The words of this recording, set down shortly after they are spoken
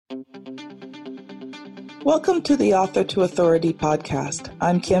Welcome to the Author to Authority podcast.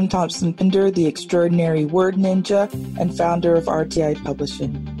 I'm Kim Thompson-Pinder, the extraordinary word ninja and founder of RTI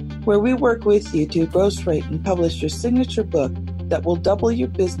Publishing, where we work with you to ghostwrite and publish your signature book that will double your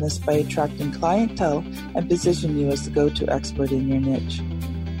business by attracting clientele and position you as the go-to expert in your niche.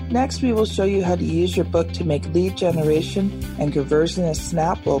 Next, we will show you how to use your book to make lead generation and conversion a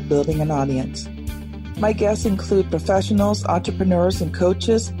snap while building an audience. My guests include professionals, entrepreneurs, and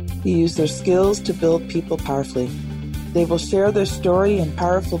coaches who use their skills to build people powerfully. They will share their story and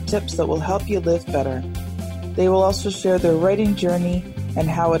powerful tips that will help you live better. They will also share their writing journey and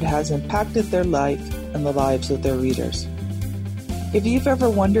how it has impacted their life and the lives of their readers. If you've ever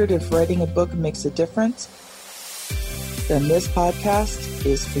wondered if writing a book makes a difference, then this podcast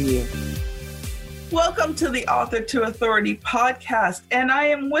is for you. Welcome to the Author to Authority podcast, and I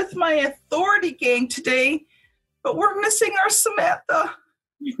am with my authority gang today, but we're missing our Samantha.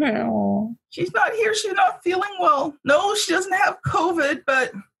 Oh. She's not here. She's not feeling well. No, she doesn't have COVID,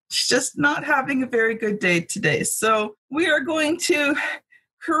 but she's just not having a very good day today. So we are going to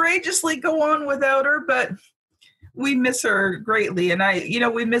courageously go on without her, but we miss her greatly. And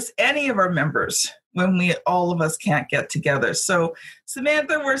we miss any of our members when all of us can't get together. So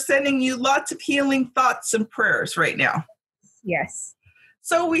Samantha, we're sending you lots of healing thoughts and prayers right now. Yes.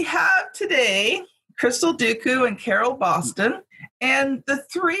 So we have today Crystal Duku and Carol Boston. And the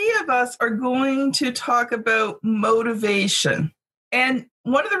three of us are going to talk about motivation. And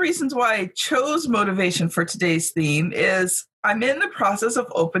one of the reasons why I chose motivation for today's theme is I'm in the process of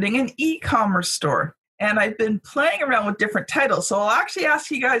opening an e-commerce store. And I've been playing around with different titles. So I'll actually ask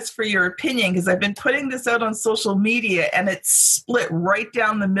you guys for your opinion because I've been putting this out on social media and it's split right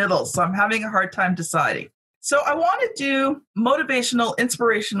down the middle. So I'm having a hard time deciding. So I want to do motivational,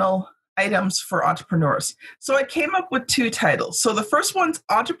 inspirational items for entrepreneurs. So I came up with two titles. So the first one's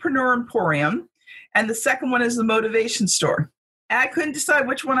Entrepreneur Emporium, and the second one is the Motivation Store. And I couldn't decide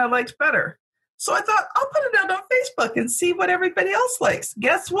which one I liked better. So I thought, I'll put it out on Facebook and see what everybody else likes.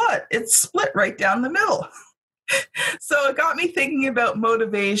 Guess what? It's split right down the middle. So it got me thinking about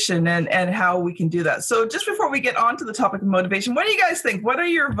motivation and how we can do that. So just before we get on to the topic of motivation, what do you guys think? What are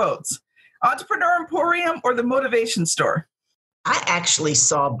your votes? Entrepreneur Emporium or the Motivation Store? I actually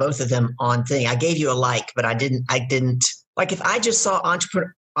saw both of them on thing. I gave you a like, but I didn't like if I just saw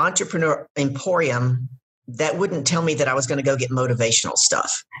Entrepreneur Emporium, that wouldn't tell me that I was going to go get motivational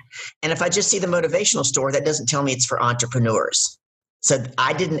stuff. And if I just see the motivational store, that doesn't tell me it's for entrepreneurs. So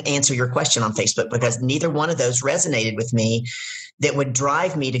I didn't answer your question on Facebook because neither one of those resonated with me that would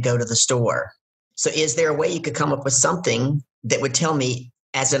drive me to go to the store. So is there a way you could come up with something that would tell me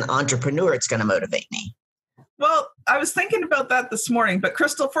as an entrepreneur, it's going to motivate me? Well, I was thinking about that this morning, but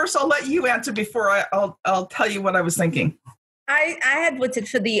Crystal, first I'll let you answer before I'll tell you what I was thinking. I had voted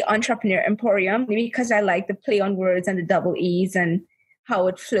for the Entrepreneur Emporium because I like the play on words and the double E's and how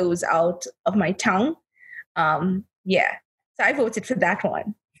it flows out of my tongue. So I voted for that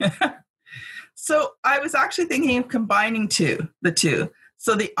one. So I was actually thinking of combining the two.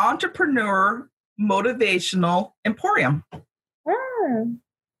 So the Entrepreneur Motivational Emporium. Oh,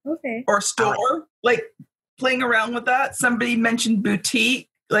 okay. Or store, like playing around with that. Somebody mentioned boutique.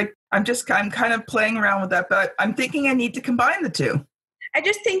 Like I'm kind of playing around with that, but I'm thinking I need to combine the two. I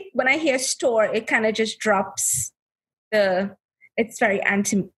just think when I hear store, it kind of just drops it's very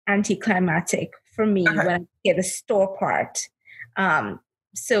anticlimactic for me when I hear the store part.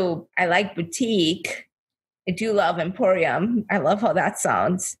 So I like boutique. I do love Emporium. I love how that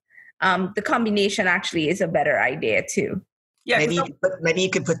sounds. The combination actually is a better idea too. Yeah, maybe you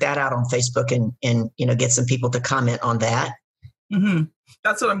could put that out on Facebook and get some people to comment on that. Mm-hmm.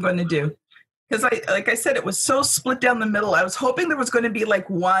 That's what I'm going to do. Because like I said, it was so split down the middle. I was hoping there was going to be like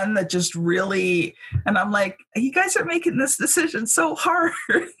one that just really, and I'm like, you guys are making this decision so hard.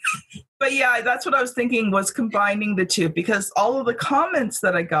 But yeah, that's what I was thinking was combining the two because all of the comments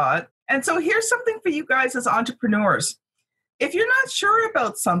that I got. And so here's something for you guys as entrepreneurs. If you're not sure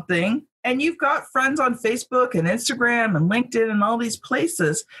about something and you've got friends on Facebook and Instagram and LinkedIn and all these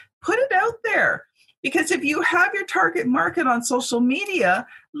places, put it out there. Because if you have your target market on social media,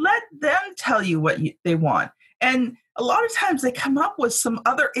 let them tell you what they want. And a lot of times they come up with some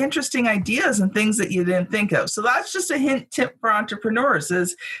other interesting ideas and things that you didn't think of. So that's just a tip for entrepreneurs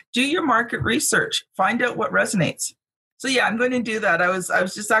is do your market research, find out what resonates. So yeah, I'm going to do that. I was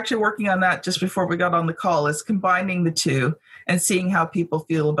just actually working on that just before we got on the call, is combining the two and seeing how people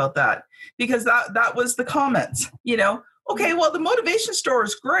feel about that. Because that was the comments, okay, well, the motivation store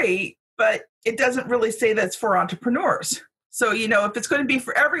is great, but it doesn't really say that's for entrepreneurs. So, if it's going to be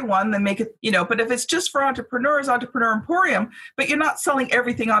for everyone, then make it, but if it's just for entrepreneurs, Entrepreneur Emporium, but you're not selling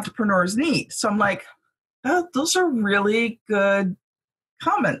everything entrepreneurs need. So I'm like, oh, those are really good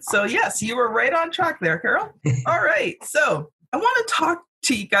comments. So yes, you were right on track there, Carol. All right. So I want to talk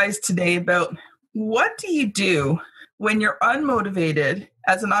to you guys today about what do you do when you're unmotivated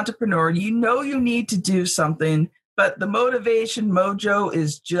as an entrepreneur? You know you need to do something, but the motivation mojo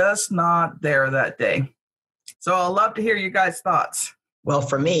is just not there that day. So I'll love to hear your guys' thoughts. Well,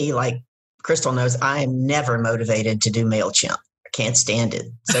 for me, like Crystal knows, I am never motivated to do MailChimp. I can't stand it.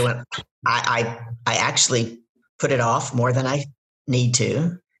 So when I actually put it off more than I need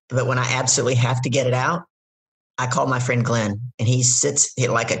to. But when I absolutely have to get it out, I call my friend Glenn, and he sits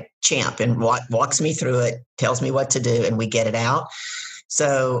like a champ and walks me through it, tells me what to do, and we get it out.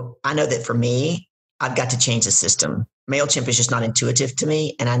 So I know that for me, I've got to change the system. MailChimp is just not intuitive to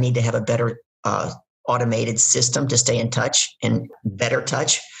me, and I need to have a better automated system to stay in touch and better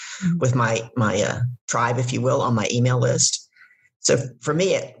touch with my tribe, if you will, on my email list. So for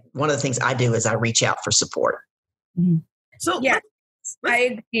me, one of the things I do is I reach out for support. Mm-hmm. So yeah,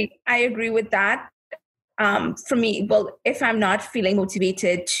 I agree with that. For me, well, if I'm not feeling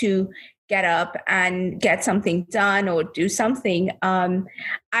motivated to get up and get something done or do something,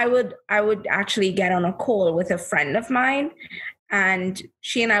 I would actually get on a call with a friend of mine, and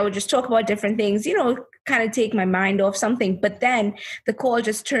she and I would just talk about different things, kind of take my mind off something. But then the call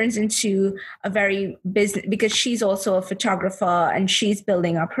just turns into a very business, because she's also a photographer and she's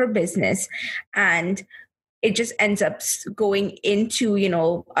building up her business, and it just ends up going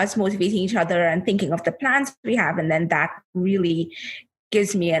into, us motivating each other and thinking of the plans we have. And then that really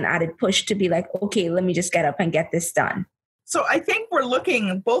gives me an added push to be like, okay, let me just get up and get this done. So I think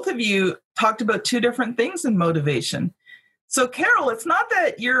both of you talked about two different things in motivation. So Carol, it's not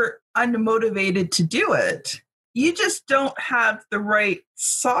that you're unmotivated to do it. You just don't have the right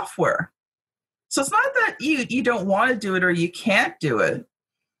software. So it's not that you don't want to do it or you can't do it.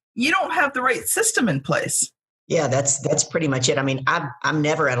 You don't have the right system in place. Yeah, that's pretty much it. I mean, I'm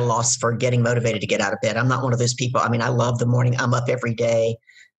never at a loss for getting motivated to get out of bed. I'm not one of those people. I mean, I love the morning. I'm up every day.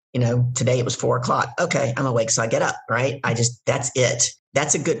 Today it was 4:00. Okay, I'm awake, so I get up. Right? That's it.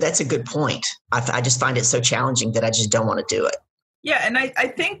 That's a good point. I just find it so challenging that I just don't want to do it. Yeah, and I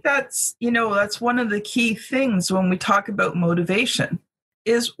think that's one of the key things when we talk about motivation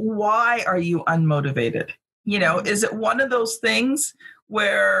is, why are you unmotivated? Is it one of those things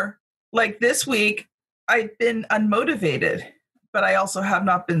where, like this week, I've been unmotivated, but I also have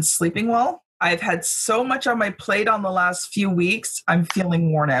not been sleeping well. I've had so much on my plate on the last few weeks. I'm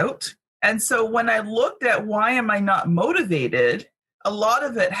feeling worn out. And so when I looked at why am I not motivated, a lot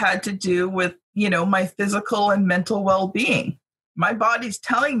of it had to do with, my physical and mental well-being. My body's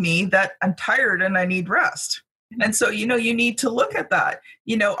telling me that I'm tired and I need rest. And so, you need to look at that.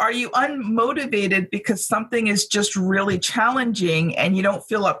 Are you unmotivated because something is just really challenging and you don't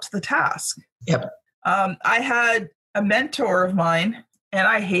feel up to the task? Yep. I had a mentor of mine, and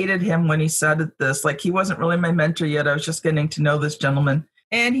I hated him when he said this. Like, he wasn't really my mentor yet. I was just getting to know this gentleman.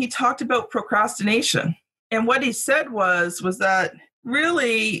 And he talked about procrastination. And what he said was that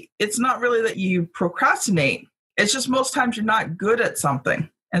really, it's not really that you procrastinate. It's just most times you're not good at something.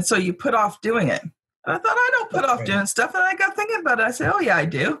 And so you put off doing it. I thought, I don't put off doing stuff. And I got thinking about it. I said, oh, yeah, I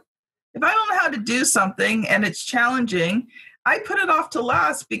do. If I don't know how to do something and it's challenging, I put it off to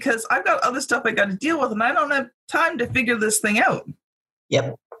last because I've got other stuff I got to deal with and I don't have time to figure this thing out.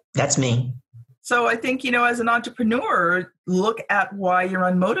 Yep, that's me. So I think, as an entrepreneur, look at why you're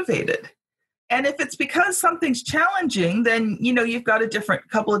unmotivated. And if it's because something's challenging, then, you've got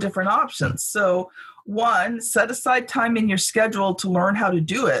couple of different options. So one, set aside time in your schedule to learn how to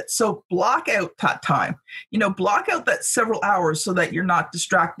do it. So block out that time, block out that several hours so that you're not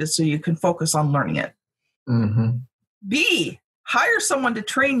distracted so you can focus on learning it. Mm-hmm. B, hire someone to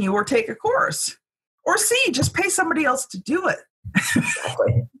train you or take a course. Or C, just pay somebody else to do it.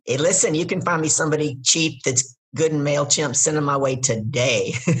 Exactly. Hey, listen, you can find me somebody cheap that's good in MailChimp. Send them my way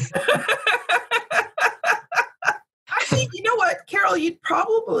today. Actually, you know what, Carol,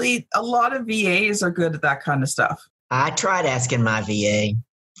 a lot of VAs are good at that kind of stuff. I tried asking my VA.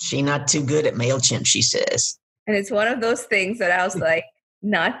 She's not too good at MailChimp, she says. And it's one of those things that I was like,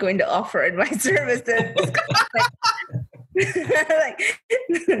 not going to offer in my services.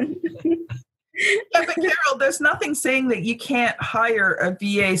 Yeah, but Carol, there's nothing saying that you can't hire a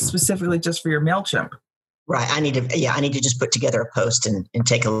VA specifically just for your MailChimp. Right. I need to just put together a post and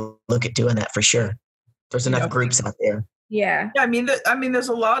take a look at doing that for sure. There's enough groups out there. Yeah. I mean, there's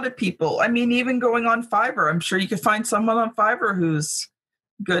a lot of people. I mean, even going on Fiverr, I'm sure you could find someone on Fiverr who's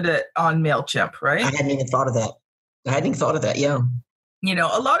good on MailChimp, right? I hadn't even thought of that. I hadn't thought of that. Yeah. You know,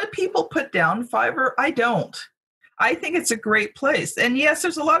 a lot of people put down Fiverr. I don't. I think it's a great place. And yes,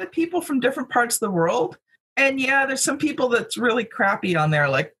 there's a lot of people from different parts of the world. And yeah, there's some people that's really crappy on there,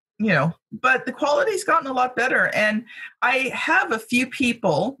 like, you know, but the quality's gotten a lot better. And I have a few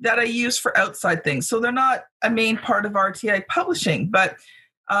people that I use for outside things. So they're not a main part of RTI publishing, but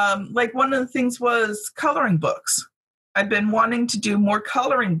like one of the things was coloring books. I've been wanting to do more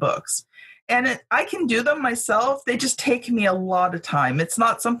coloring books. And I can do them myself. They just take me a lot of time. It's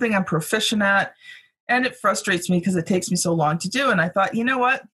not something I'm proficient at. And it frustrates me because it takes me so long to do. And I thought, you know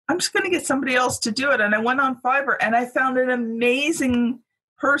what? I'm just going to get somebody else to do it. And I went on Fiverr and I found an amazing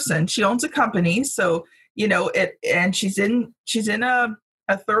person. She owns a company. So, you know, and she's in a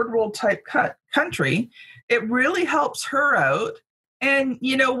third world type country. It really helps her out. And,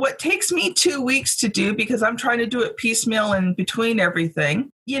 you know, what takes me 2 weeks to do, because I'm trying to do it piecemeal in between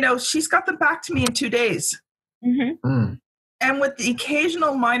everything, you know, she's got them back to me in 2 days. Mm-hmm. Mm. And with the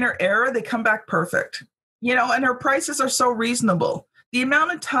occasional minor error, they come back perfect, you know, and her prices are so reasonable. The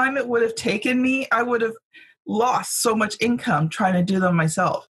amount of time it would have taken me, I would have lost so much income trying to do them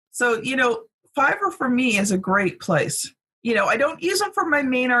myself. So, you know, Fiverr for me is a great place. You know, I don't use them for my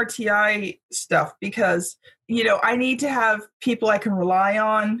main RTI stuff because, you know, I need to have people I can rely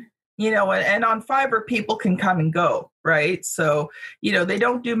on, you know, and on Fiverr, people can come and go, right? So, you know, they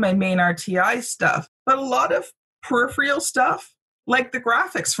don't do my main RTI stuff, but a lot of peripheral stuff, like the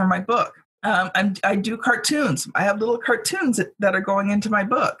graphics for my book. I do cartoons. I have little cartoons that are going into my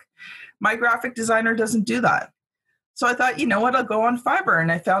book. My graphic designer doesn't do that. So I thought, you know what, I'll go on Fiverr.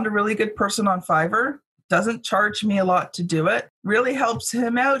 And I found a really good person on Fiverr. Doesn't charge me a lot to do it. Really helps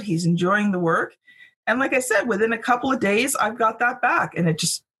him out. He's enjoying the work. And like I said, within a couple of days, I've got that back. And it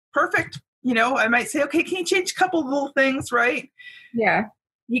just perfect. You know, I might say, okay, can you change a couple of little things, right? Yeah.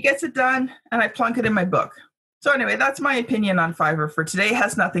 He gets it done and I plunk it in my book. So anyway, that's my opinion on Fiverr for today. It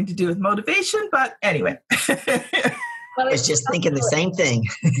has nothing to do with motivation, but anyway. Well, I was just thinking the same thing.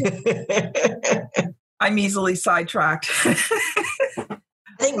 I'm easily sidetracked. I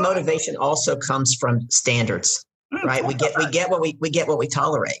think motivation also comes from standards, right? We get what we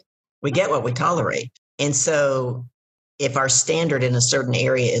tolerate. We get what we tolerate. And so if our standard in a certain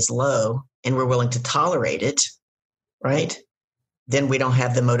area is low and we're willing to tolerate it, right? Then we don't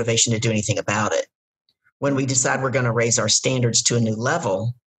have the motivation to do anything about it. When we decide we're going to raise our standards to a new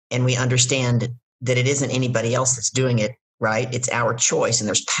level and we understand that it isn't anybody else that's doing it, right? It's our choice and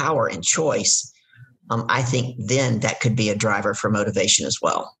there's power in choice. I think then that could be a driver for motivation as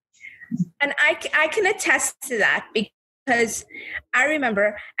well. And I can attest to that because I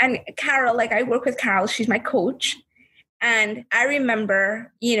remember, and Carol, like I work with Carol, she's my coach. And I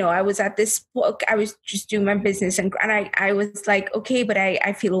remember, you know, I was at this book, I was just doing my business and I was like, okay, but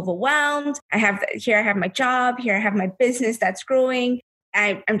I feel overwhelmed. I have my job, here I have my business that's growing.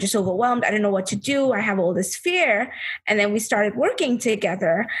 I'm just overwhelmed. I don't know what to do. I have all this fear. And then we started working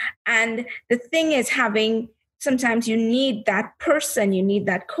together. And the thing is sometimes you need that person, you need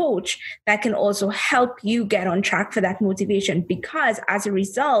that coach that can also help you get on track for that motivation. Because as a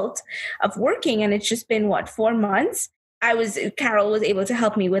result of working, and it's just been 4 months, Carol was able to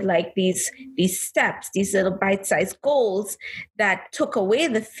help me with like these steps, these little bite-sized goals that took away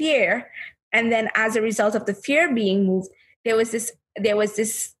the fear. And then as a result of the fear being moved, there was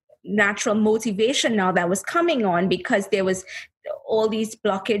this natural motivation now that was coming on because there was all these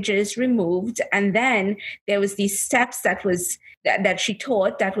blockages removed. And then there was these steps that she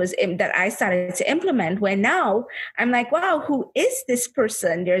taught that I started to implement, where now I'm like, wow, who is this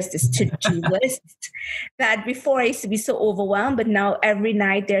person? There's this to-do list that before I used to be so overwhelmed, but now every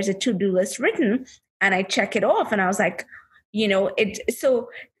night there's a to-do list written and I check it off. And I was like, you know, so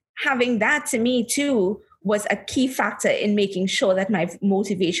having that to me too was a key factor in making sure that my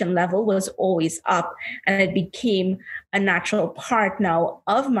motivation level was always up. And it became a natural part now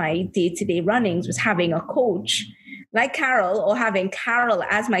of my day-to-day runnings, was having a coach like Carol, or having Carol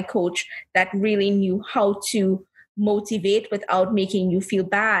as my coach that really knew how to motivate without making you feel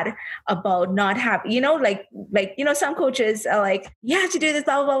bad about not having, you know, like, you know, some coaches are like, you have to do this,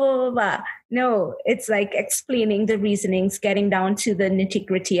 blah, blah, blah, blah, blah. No, it's like explaining the reasonings, getting down to the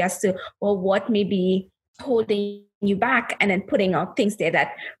nitty-gritty as to, well, what may be holding you back, and then putting out things there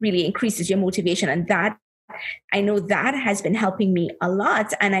that really increases your motivation. And that, I know that has been helping me a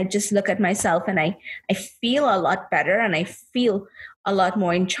lot. And I just look at myself and I feel a lot better and I feel a lot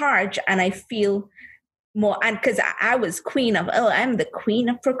more in charge. And I feel more, and because I was I'm the queen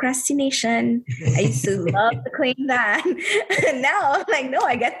of procrastination. I used to love to claim that. And now I'm like, no,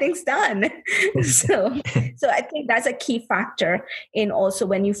 I get things done. So I think that's a key factor in also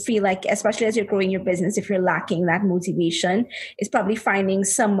when you feel like, especially as you're growing your business, if you're lacking that motivation, is probably finding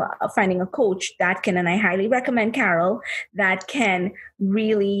a coach that can, and I highly recommend Carol, that can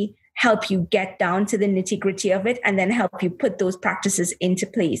really help you get down to the nitty-gritty of it and then help you put those practices into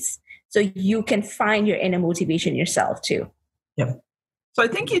place so you can find your inner motivation yourself too. Yep. So I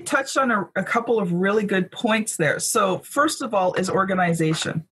think you touched on a couple of really good points there. So first of all is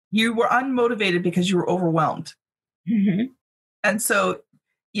organization. You were unmotivated because you were overwhelmed. Mm-hmm. And so,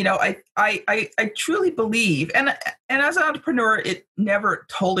 I truly believe, and as an entrepreneur, it never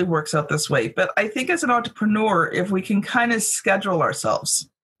totally works out this way. But I think as an entrepreneur, if we can kind of schedule ourselves,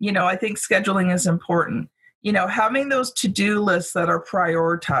 I think scheduling is important. Having those to-do lists that are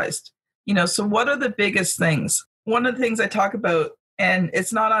prioritized. So what are the biggest things? One of the things I talk about, and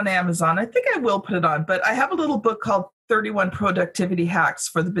it's not on Amazon, I think I will put it on, but I have a little book called 31 Productivity Hacks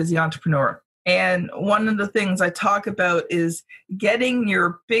for the Busy Entrepreneur. And one of the things I talk about is getting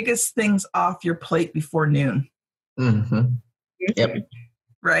your biggest things off your plate before noon. Mm-hmm. Yep.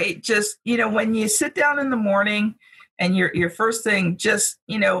 Right? Just, when you sit down in the morning and your first thing, just,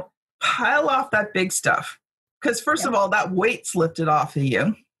 pile off that big stuff. Because first of all, that weight's lifted off of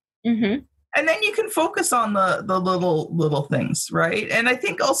you. Mm-hmm. And then you can focus on the little things, right? And I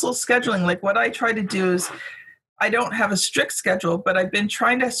think also scheduling, like what I try to do is I don't have a strict schedule, but I've been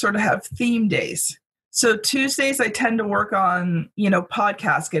trying to sort of have theme days. So Tuesdays, I tend to work on,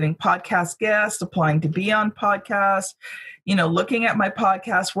 podcasts, getting podcast guests, applying to be on podcasts, looking at my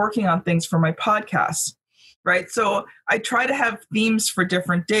podcast, working on things for my podcasts, right? So I try to have themes for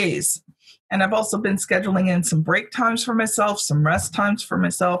different days. And I've also been scheduling in some break times for myself, some rest times for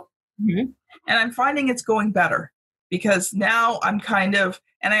myself. Mm-hmm. And I'm finding it's going better because now I'm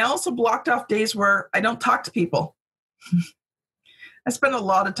and I also blocked off days where I don't talk to people. I spend a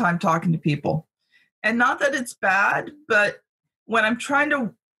lot of time talking to people. And not that it's bad, but when I'm trying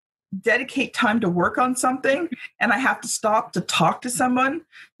to dedicate time to work on something and I have to stop to talk to someone,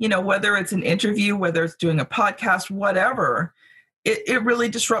 whether it's an interview, whether it's doing a podcast, whatever, it really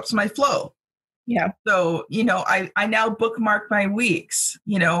disrupts my flow. Yeah. So, I now bookmark my weeks,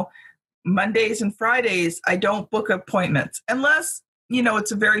 Mondays and Fridays, I don't book appointments unless,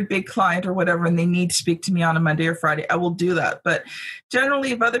 it's a very big client or whatever, and they need to speak to me on a Monday or Friday. I will do that. But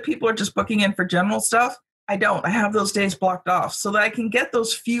generally, if other people are just booking in for general stuff, I don't. I have those days blocked off so that I can get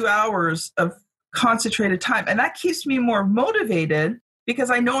those few hours of concentrated time. And that keeps me more motivated because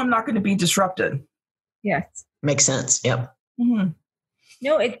I know I'm not going to be disrupted. Yes. Makes sense. Yep. Mm-hmm.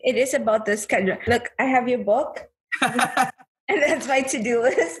 No, it is about the schedule. Look, I have your book. And that's my to-do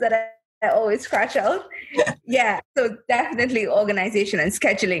list that I always scratch out. Yeah. So definitely organization and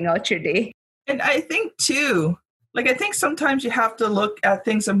scheduling out your day. And I think too, I think sometimes you have to look at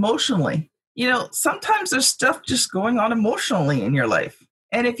things emotionally. Sometimes there's stuff just going on emotionally in your life.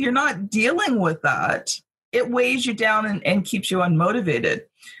 And if you're not dealing with that, it weighs you down and keeps you unmotivated.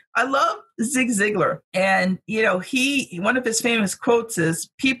 I love Zig Ziglar. And, one of his famous quotes is,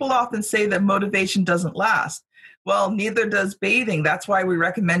 people often say that motivation doesn't last. Well, neither does bathing. That's why we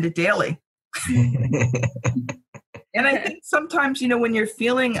recommend it daily. And I think sometimes, when you're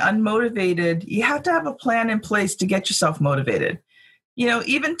feeling unmotivated, you have to have a plan in place to get yourself motivated.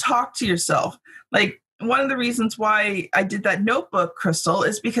 Even talk to yourself. Like one of the reasons why I did that notebook, Crystal,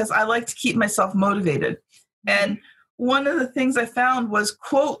 is because I like to keep myself motivated. And one of the things I found was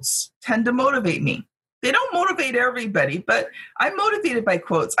quotes tend to motivate me. They don't motivate everybody, but I'm motivated by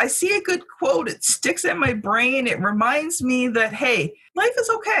quotes. I see a good quote, it sticks in my brain. It reminds me that, hey, life is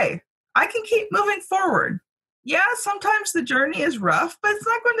okay. I can keep moving forward. Yeah, sometimes the journey is rough, but it's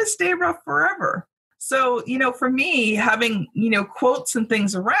not going to stay rough forever. So, for me, having, quotes and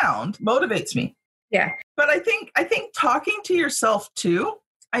things around motivates me. Yeah. But I think talking to yourself too,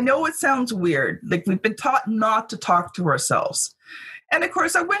 I know it sounds weird. Like we've been taught not to talk to ourselves. And of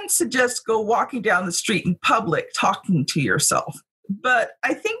course, I wouldn't suggest go walking down the street in public talking to yourself. But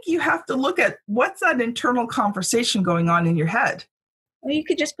I think you have to look at what's that internal conversation going on in your head. Or you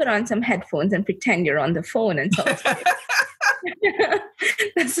could just put on some headphones and pretend you're on the phone and talk.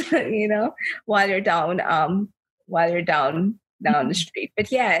 That's, while you're down the street.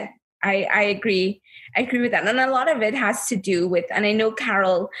 But yeah, I agree. I agree with that. And a lot of it has to do with, and I know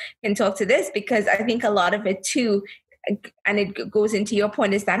Carol can talk to this because I think a lot of it too, and it goes into your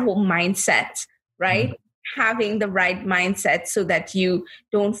point, is that whole mindset, right? Mm-hmm. Having the right mindset so that you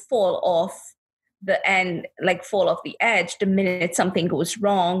don't fall off the end, like fall off the edge the minute something goes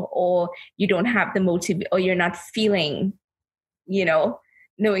wrong, or you don't have the motive, or you're not feeling,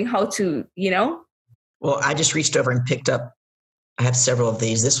 knowing how to, Well, I just reached over and picked up, I have several of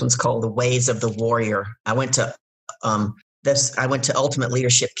these. This one's called The Ways of the Warrior. I went to Ultimate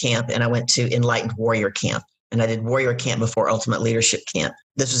Leadership Camp, and I went to Enlightened Warrior Camp. And I did Warrior Camp before Ultimate Leadership Camp.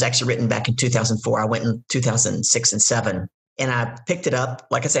 This was actually written back in 2004. I went in 2006 and 2007. And I picked it up.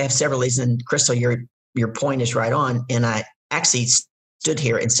 Like I say, I have several of these. And Crystal, your point is right on. And I actually stood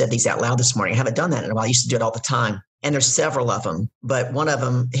here and said these out loud this morning. I haven't done that in a while. I used to do it all the time. And there's several of them. But one of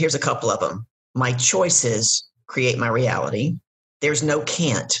them, here's a couple of them. My choices create my reality. There's no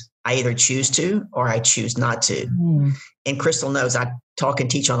can't. I either choose to or I choose not to. And Crystal knows I talk and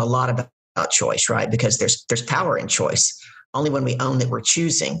teach on a lot about choice, right? Because there's power in choice. Only when we own that we're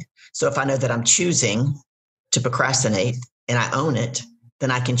choosing. So if I know that I'm choosing to procrastinate and I own it, then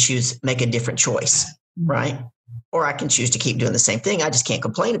I can make a different choice, right? Or I can choose to keep doing the same thing. I just can't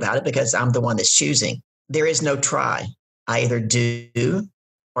complain about it because I'm the one that's choosing. There is no try. I either do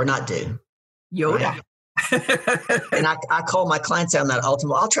or not do. Yoda. Right? And I call my clients on that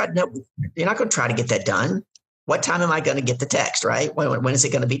ultimate. No, you're not going to try to get that done. What time am I going to get the text, right? When is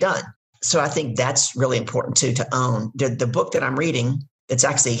it going to be done? So I think that's really important too, to own. The book that I'm reading, that's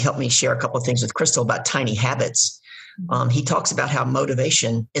actually helped me share a couple of things with Crystal about tiny habits. He talks about how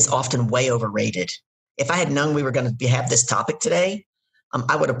motivation is often way overrated. If I had known we were going to have this topic today,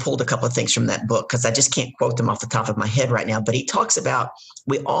 I would have pulled a couple of things from that book because I just can't quote them off the top of my head right now. But he talks about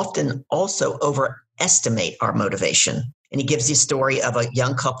we often also overestimate our motivation. And he gives the story of a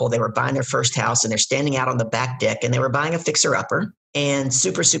young couple. They were buying their first house and they're standing out on the back deck and they were buying a fixer-upper and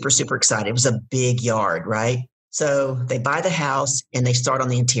super, super, super excited. It was a big yard, right? So they buy the house and they start on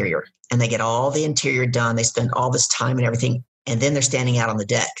the interior and they get all the interior done. They spend all this time and everything. And then they're standing out on the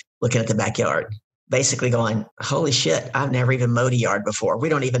deck looking at the backyard, basically going, holy shit, I've never even mowed a yard before. We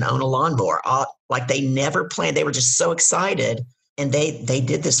don't even own a lawnmower. Like they never planned. They were just so excited. And they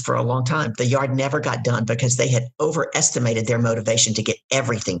did this for a long time. The yard never got done because they had overestimated their motivation to get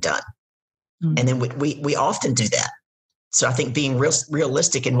everything done. Mm-hmm. And then we often do that. So I think being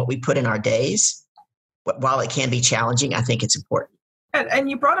realistic in what we put in our days, while it can be challenging, I think it's important. And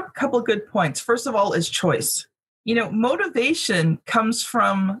you brought up a couple of good points. First of all is choice. Motivation comes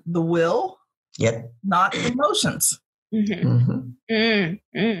from the will, not emotions. Mm-hmm.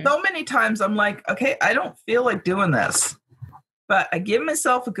 Mm-hmm. Mm-hmm. So many times I'm like, okay, I don't feel like doing this. But I give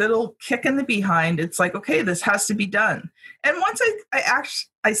myself a good old kick in the behind. It's like, okay, this has to be done. And once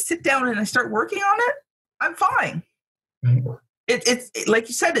I sit down and I start working on it, I'm fine. Right. It's like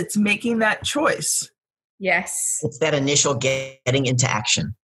you said, it's making that choice. Yes. It's that initial getting into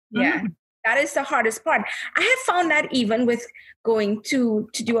action. Yeah. Mm-hmm. That is the hardest part. I have found that even with going to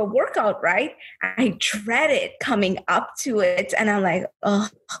do a workout, right? I dreaded coming up to it and I'm like, oh,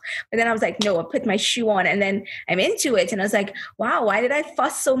 but then I was like, no, I put my shoe on and then I'm into it. And I was like, wow, why did I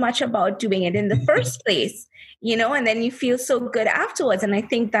fuss so much about doing it in the first place? And then you feel so good afterwards. And I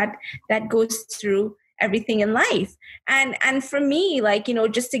think that goes through everything in life. And for me, like,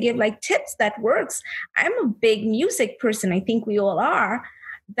 just to give like tips that works, I'm a big music person. I think we all are.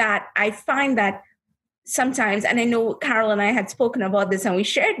 That I find that sometimes, and I know Carol and I had spoken about this and we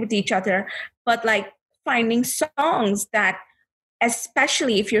shared with each other, but like finding songs that,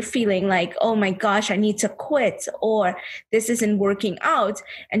 especially if you're feeling like, oh my gosh, I need to quit or this isn't working out,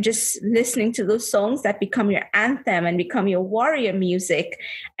 and just listening to those songs that become your anthem and become your warrior music.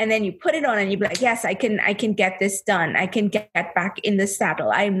 And then you put it on and you be like, yes, I can get this done. I can get back in the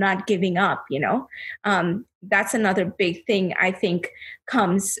saddle. I'm not giving up, That's another big thing I think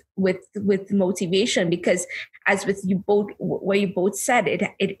comes with motivation, because as with you both, where you both said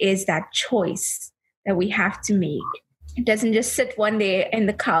it is that choice that we have to make. It doesn't just sit one day in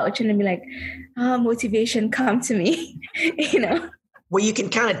the couch and then be like, oh, motivation, come to me, Well, you can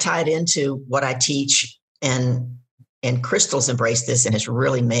kind of tie it into what I teach, and Crystal's embraced this and has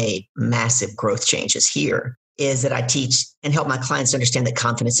really made massive growth changes here, is that I teach and help my clients understand that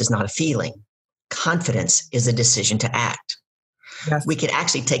confidence is not a feeling. Confidence is a decision to act. Yes. We can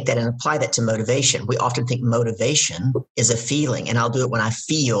actually take that and apply that to motivation. We often think motivation is a feeling, and I'll do it when I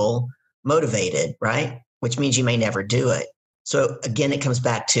feel motivated, right? Which means you may never do it. So again, it comes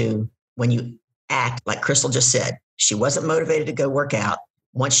back to when you act, like Crystal just said, she wasn't motivated to go work out.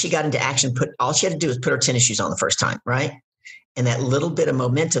 Once she got into action, all she had to do was put her tennis shoes on the first time, right? And that little bit of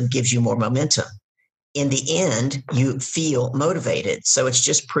momentum gives you more momentum. In the end, you feel motivated. So it's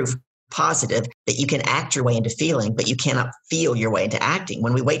just proof positive that you can act your way into feeling, but you cannot feel your way into acting.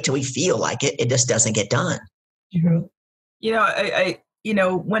 When we wait till we feel like it, it just doesn't get done. Mm-hmm. I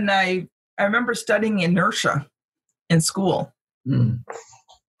when I I remember studying inertia in school. Mm.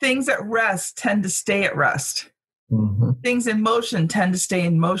 Things at rest tend to stay at rest. Mm-hmm. Things in motion tend to stay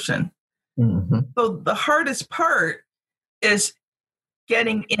in motion. Mm-hmm. So the hardest part is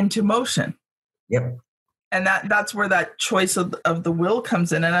getting into motion. Yep. And that's where that choice of the will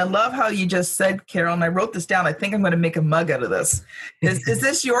comes in. And I love how you just said, Carol, and I wrote this down. I think I'm going to make a mug out of this. Is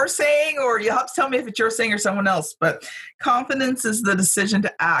this your saying, or you have to tell me if it's your saying or someone else? But confidence is the decision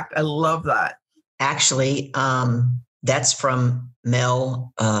to act. I love that. Actually, that's from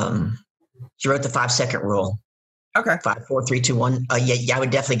Mel. She wrote the 5-second rule. Okay. 5, 4, 3, 2, 1. Yeah, I would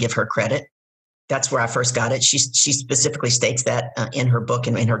definitely give her credit. That's where I first got it. She specifically states that in her book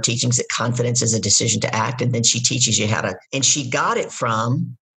and in her teachings, that confidence is a decision to act. And then she teaches you how to, and she got it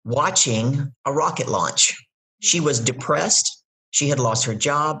from watching a rocket launch. She was depressed. She had lost her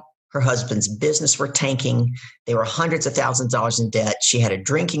job. Her husband's business were tanking. They were hundreds of thousands of dollars in debt. She had a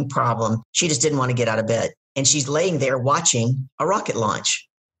drinking problem. She just didn't want to get out of bed. And she's laying there watching a rocket launch.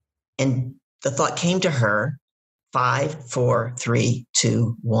 And the thought came to her, 5, 4, 3,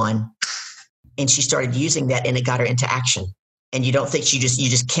 2, 1. And she started using that, and it got her into action. And you don't think you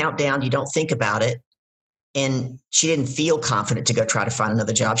just count down. You don't think about it. And she didn't feel confident to go try to find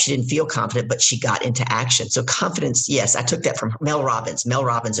another job. She didn't feel confident, but she got into action. So confidence, yes, I took that from Mel Robbins. Mel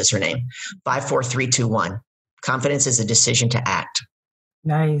Robbins is her name. 5, 4, 3, 2, 1. Confidence is a decision to act.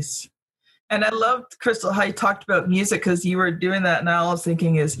 Nice. And I loved, Crystal, how you talked about music, because you were doing that. And all I was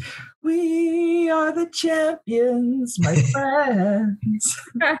thinking is, we are the champions, my friends.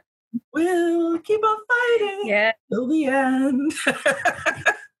 We'll keep on fighting till the end.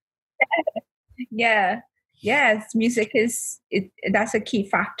 Yes, music that's a key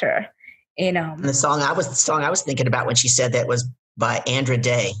factor. And the song I was thinking about when she said that was by Andra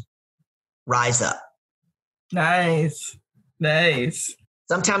Day, Rise Up. Nice.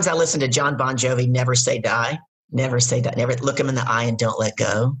 Sometimes I listen to John Bon Jovi, Never Say Die. Never say die. Never look him in the eye and don't let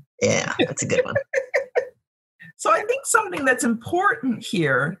go. Yeah, that's a good one. So I think something that's important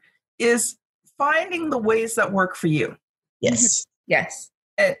here is finding the ways that work for you. Yes. Yes.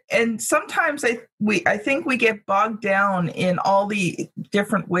 And sometimes I think we get bogged down in all the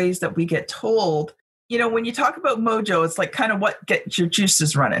different ways that we get told. You know, when you talk about mojo, it's like kind of what gets your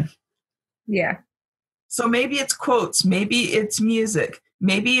juices running. Yeah. So maybe it's quotes, maybe it's music,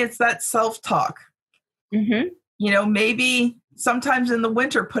 maybe it's that self-talk. Mm-hmm. You know, maybe sometimes in the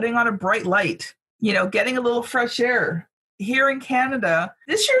winter, putting on a bright light, you know, getting a little fresh air. Here in Canada,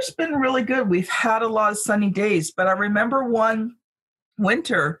 this year's been really good. We've had a lot of sunny days, but I remember one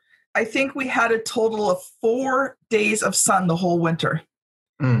winter, I think we had a total of 4 days of sun the whole winter.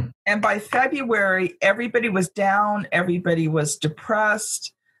 Mm. And by February, everybody was down. Everybody was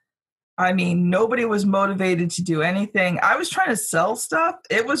depressed. I mean, nobody was motivated to do anything. I was trying to sell stuff.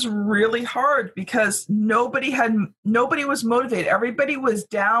 It was really hard because nobody was motivated. Everybody was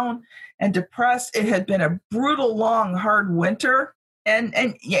down and depressed. It had been a brutal, long, hard winter. And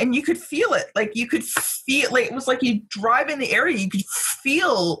you could feel it. Like you could feel like it was like you drive in the area, you could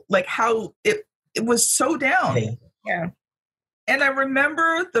feel like how it was so down. Yeah. And I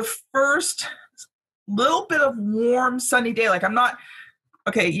remember the first little bit of warm, sunny day. Like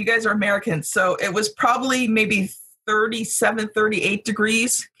okay, you guys are Americans, so it was probably maybe 37, 38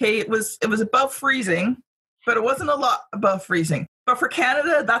 degrees. Okay, it was above freezing, but it wasn't a lot above freezing. But for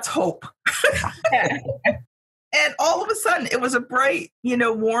Canada, that's hope. Yeah. And all of a sudden, it was a bright,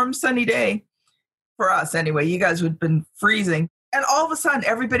 warm, sunny day for us anyway. You guys would have been freezing. And all of a sudden,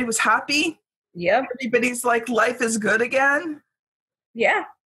 everybody was happy. Yep. Everybody's like, life is good again. Yeah.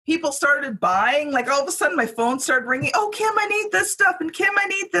 People started buying. Like all of a sudden, my phone started ringing. Oh, Kim, I need this stuff. And Kim, I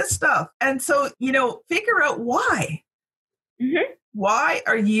need this stuff. And so, figure out why. Mm-hmm. Why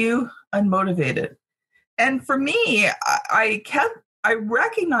are you unmotivated? And for me, I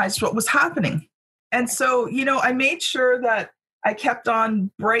recognized what was happening. And so, I made sure that I kept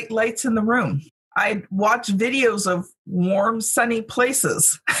on bright lights in the room. I'd watch videos of warm, sunny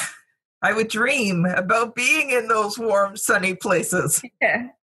places. I would dream about being in those warm, sunny places. Yeah.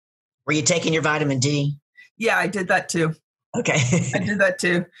 Were you taking your vitamin D? Yeah, I did that too. Okay. I did that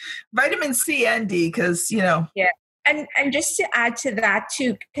too. Vitamin C and D, because, Yeah. And just to add to that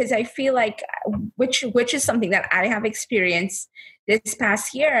too, because I feel like, which is something that I have experienced this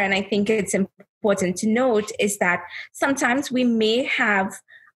past year, and I think it's important to note, is that sometimes we may have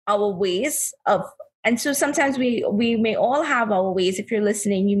our ways of, and so sometimes we may all have our ways. If you're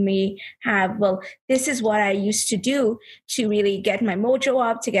listening, you may have, well, this is what I used to do to really get my mojo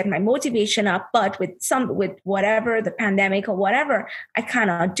up, to get my motivation up. But with whatever, the pandemic or whatever, I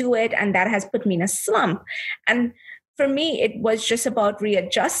cannot do it. And that has put me in a slump. And for me, it was just about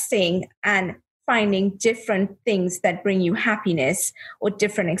readjusting and finding different things that bring you happiness or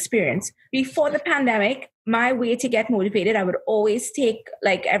different experience. Before the pandemic, my way to get motivated, I would always take,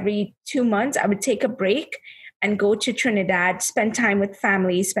 like every 2 months, I would take a break and go to Trinidad, spend time with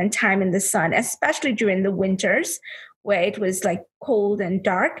family, spend time in the sun, especially during the winters where it was like cold and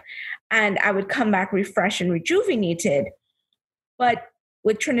dark. And I would come back refreshed and rejuvenated. But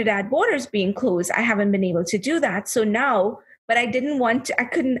with Trinidad borders being closed, I haven't been able to do that. So now, but I didn't want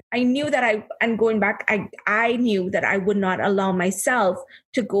to, I knew that I knew that I would not allow myself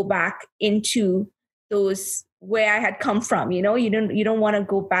to go back into those where I had come from. You don't want to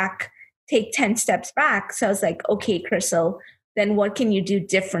go back, take 10 steps back. So I was like, okay, Crystal, then what can you do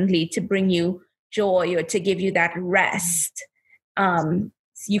differently to bring you joy or to give you that rest?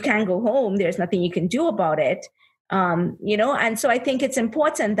 You can't go home. There's nothing you can do about it. And so I think it's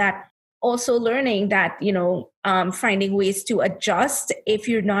important that also learning that, finding ways to adjust if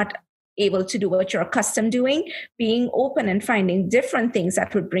you're not able to do what you're accustomed doing, being open and finding different things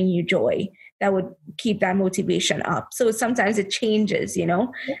that would bring you joy, that would keep that motivation up. So sometimes it changes,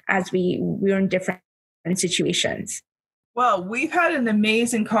 as we're in different situations. Well, we've had an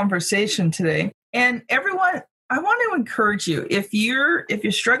amazing conversation today. And everyone, I want to encourage you, if you're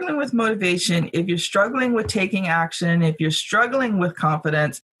struggling with motivation, if you're struggling with taking action, if you're struggling with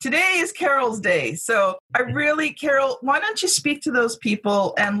confidence, today is Carol's day. So Carol, why don't you speak to those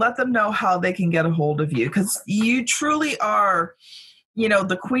people and let them know how they can get a hold of you? Because you truly are,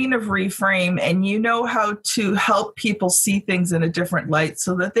 the queen of Reframe, and you know how to help people see things in a different light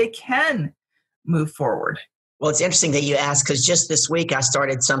so that they can move forward. Well, it's interesting that you asked, because just this week I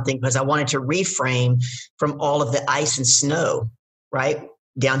started something because I wanted to reframe from all of the ice and snow, right,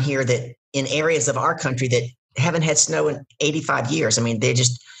 down here, that in areas of our country that haven't had snow in 85 years. I mean,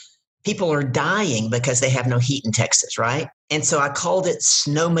 people are dying because they have no heat in Texas, right? And so I called it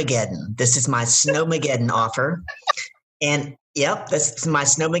Snowmageddon. This is my Snowmageddon offer. And yep, this is my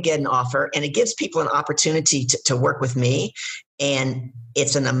Snowmageddon offer. And it gives people an opportunity to work with me. And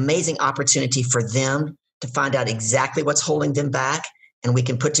it's an amazing opportunity for them to find out exactly what's holding them back. And we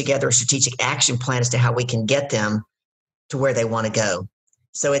can put together a strategic action plan as to how we can get them to where they want to go.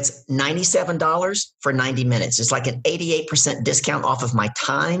 So it's $97 for 90 minutes. It's like an 88% discount off of my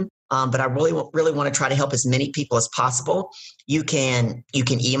time. But I really want to try to help as many people as possible. You can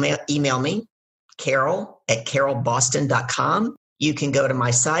email me, Carol@carolboston.com. You can go to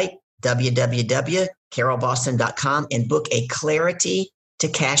my site, www.carolboston.com, and book a Clarity to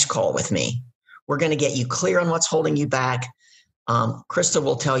Cash call with me. We're going to get you clear on what's holding you back. Crystal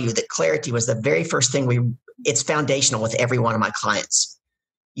will tell you that clarity was the very first thing it's foundational with every one of my clients.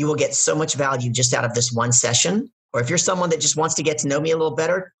 You will get so much value just out of this one session. Or if you're someone that just wants to get to know me a little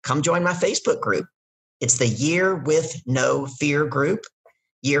better, come join my Facebook group. It's the Year with No Fear group,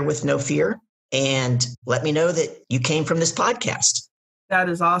 Year with No Fear. And let me know that you came from this podcast. That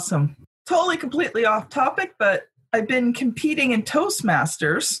is awesome. Totally, completely off topic, but I've been competing in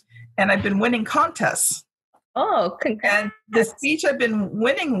Toastmasters and I've been winning contests. Oh, congrats. And the speech I've been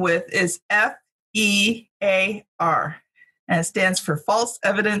winning with is FEAR. And it stands for false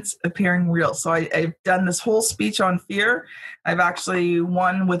evidence appearing real. So I've done this whole speech on fear. I've actually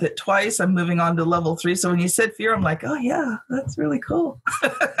won with it twice. I'm moving on to level 3. So when you said fear, I'm like, oh yeah, that's really cool.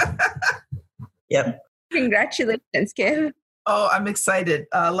 Yep. Congratulations, Kim. Oh, I'm excited.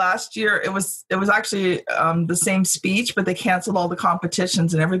 Last year, it was actually the same speech, but they canceled all the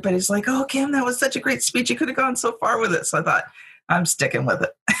competitions and everybody's like, oh, Kim, that was such a great speech. You could have gone so far with it. So I thought, I'm sticking with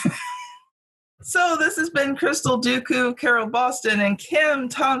it. So this has been Crystal Duku, Carol Boston, and Kim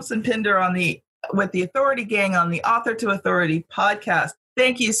Thompson-Pinder with the Authority Gang on the Author to Authority podcast.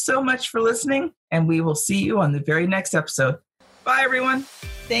 Thank you so much for listening, and we will see you on the very next episode. Bye, everyone.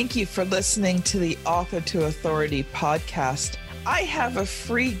 Thank you for listening to the Author to Authority podcast. I have a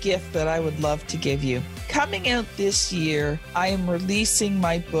free gift that I would love to give you. Coming out this year, I am releasing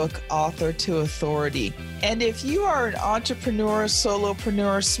my book, Author to Authority. And if you are an entrepreneur,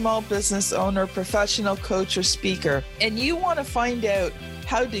 solopreneur, small business owner, professional coach, or speaker, and you want to find out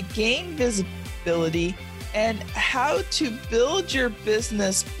how to gain visibility and how to build your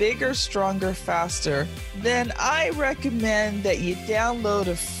business bigger, stronger, faster, then I recommend that you download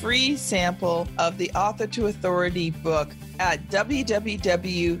a free sample of the Author to Authority book at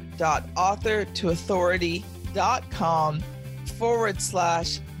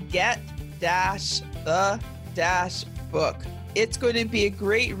www.authortoauthority.com/get-the-book. It's going to be a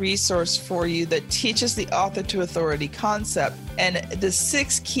great resource for you that teaches the Author to Authority concept and the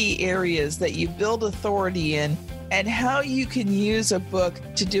 6 key areas that you build authority in and how you can use a book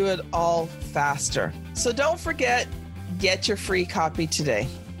to do it all faster. So don't forget, Get your free copy today.